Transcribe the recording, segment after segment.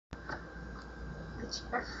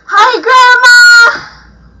Hi,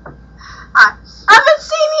 Grandma! I haven't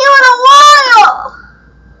seen you in a while!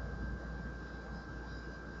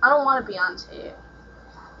 I don't want to be on tape.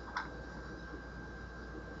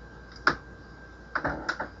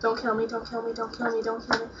 Don't kill me, don't kill me, don't kill me, don't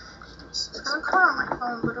kill me. It's gonna call on my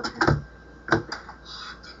phone, but okay.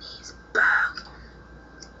 Anthony's Bogue.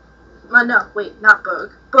 No, wait, not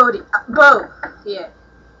Bogue. Bodie. Bogue. Yeah.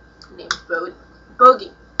 Name's Bode.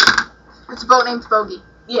 Bogey. It's a boat named Bogey.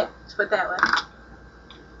 Yeah, let's put it that way.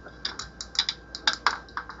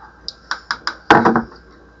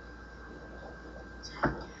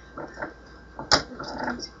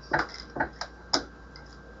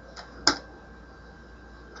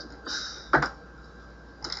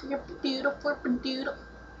 You're beautiful, beautiful.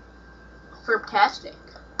 Fantastic.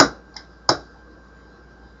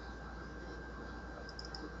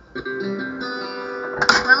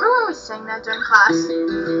 Remember when we sang that during class?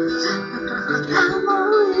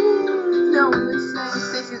 No, we sang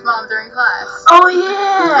Stacy's mom during class. Oh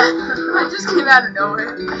yeah! It just came out of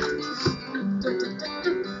nowhere.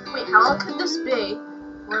 Wait, how long could this be?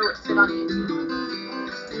 Where it would fit on YouTube?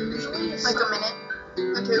 Usually it's Like a minute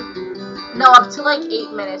or two. No, up to like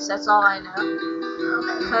 8 minutes. That's all I know.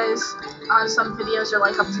 Okay. Because on some videos they're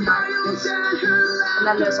like up to 9 minutes, and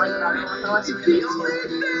then there's like another one. Unless you make two. So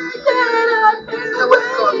let's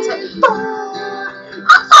go up to 8.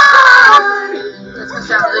 That's gonna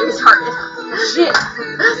sound really retarded. Shit.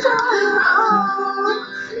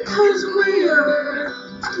 Cause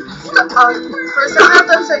we're first I'm not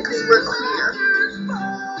done saying cause we're queer.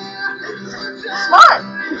 Smart.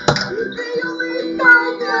 The only thing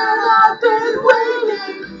that I've been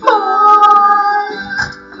waiting for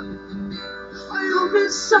will be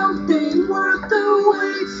something worth the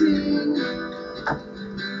waiting.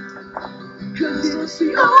 Cause it's the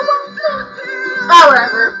only thing. Oh,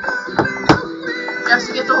 whatever. Just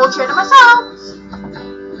to get the whole chair to myself.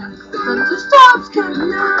 Thunderstorms can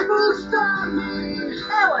never stop me.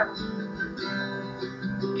 Whatever.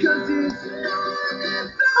 Cause it's not in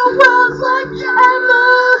the world like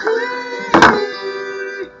Emily.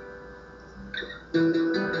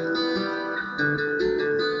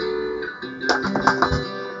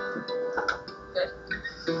 Good.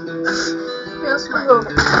 Feels my Ow!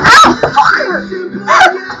 Fucker!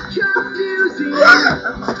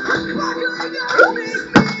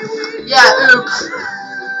 Yeah, oops.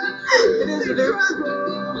 It is an oops.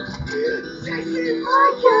 I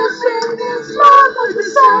can't sing this month of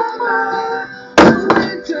December.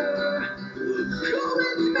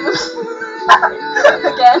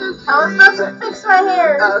 Again? I was supposed to fix my hair.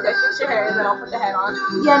 Oh, okay, fix your hair and then I'll put the hat on.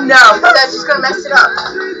 Yeah, no, that's just gonna mess it up.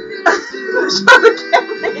 Show the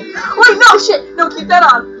camera. Wait, no, shit. No, keep that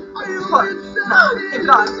on. Hold on. No, keep it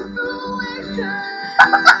on.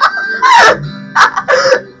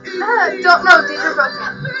 Don't know, these are broken.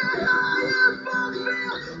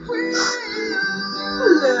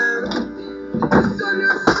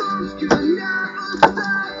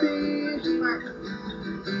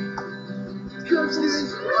 Cause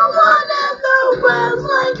there's no one in the world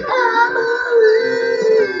like Emily.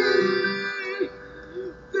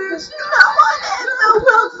 There's no one in the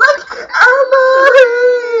world like Emily.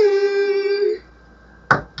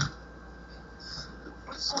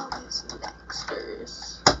 What's all these Dexters?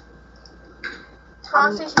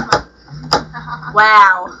 Pronunciation mark.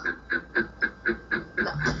 Wow.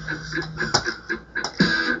 No.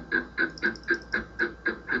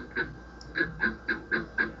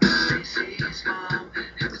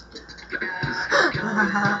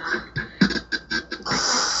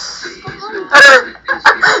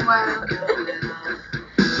 Wow.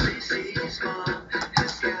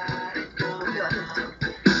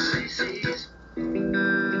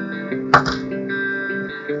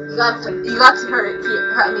 You got to heard it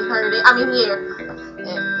here. I mean here.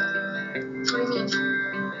 Yeah. What do you mean?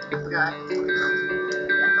 Forgot.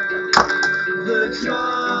 The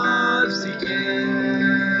jobs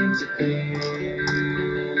begin to pay.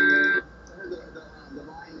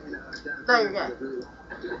 No, you're gay.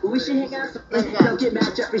 We should hang out. No, you're gay. Don't get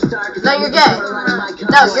mad, Jeffrey Star. No, you're gay.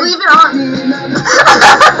 No, you leave it on.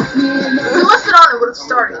 If you left it on, it would have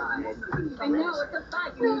started. I know, what the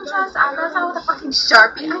fuck? I know with a fucking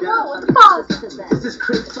Sharpie. I know, what the fuck? This is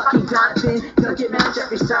Chris fucking Donovan. Don't get mad,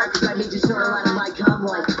 Jeffrey Star, cause I made you sort of line like I'm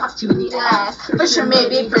like, fuck you in the ass. For sure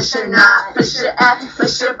maybe, for sure not. For sure F, for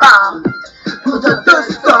sure bomb. Pulled up the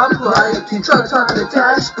stoplight, trucks on the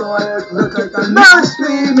dashboard. Look like the most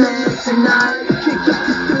we made tonight. Kick up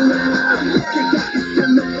the cement, kick up the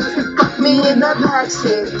cement. Fuck me in the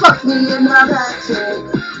backseat. Fuck me in the backseat.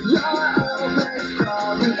 You're always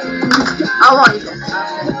calling in the sky. I want you to.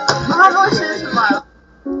 I'll have to listen to this in a while.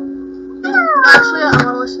 Actually, I want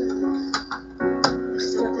to listen to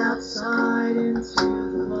this. Stepped outside into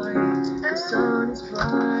the light. The sun is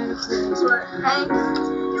bright. Hank,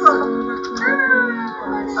 you're welcome.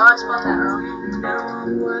 Oh, I spelled that wrong. Now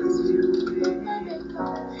I'm what's doing.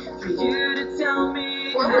 For you to tell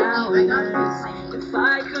me how it is. If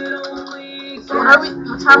I could only So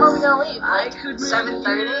what time are we gonna leave? Like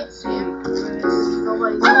 7:30?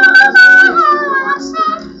 Nobody's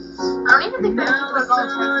I don't even think many people are going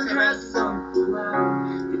to the same.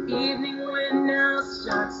 The evening wind now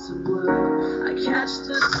starts to blow. I catch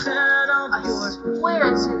the scent of your Where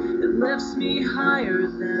is it? It lifts me higher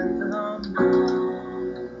than the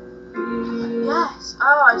moon. Yes.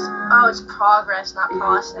 It's progress, not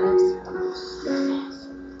process.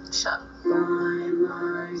 Shut up. By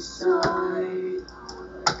my side.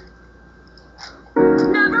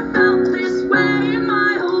 Never felt this way in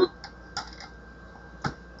my whole.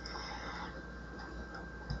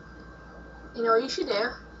 You know what you should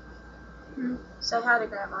do? Say hi to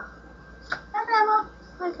Grandma. Hi, Grandma.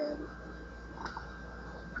 Hi, Grandma.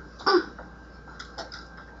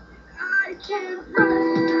 I can't breathe.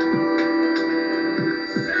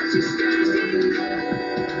 Such a strange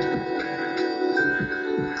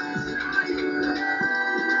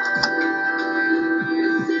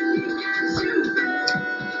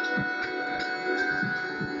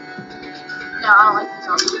No, I don't like this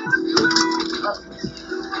song.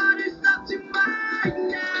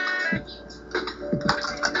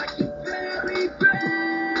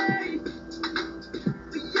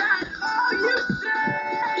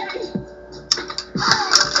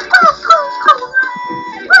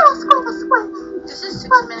 This is 6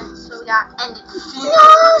 minutes, so we got ended.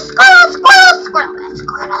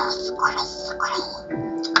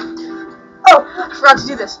 Oh, I forgot to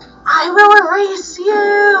do this. I will erase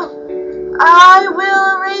you. I will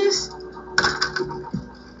erase.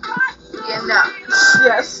 Yeah, no.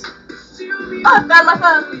 Yes. Oh, I found my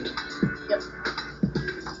phone. Yep.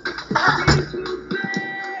 I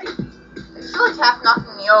feel like half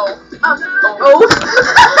knocking me over. Oh.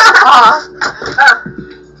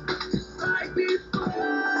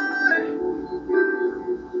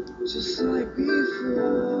 Just like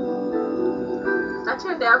before. That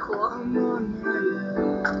turned out cool. I'm on my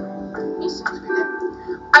own. He sings right there.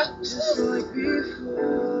 Just like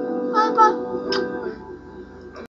before. Bye bye.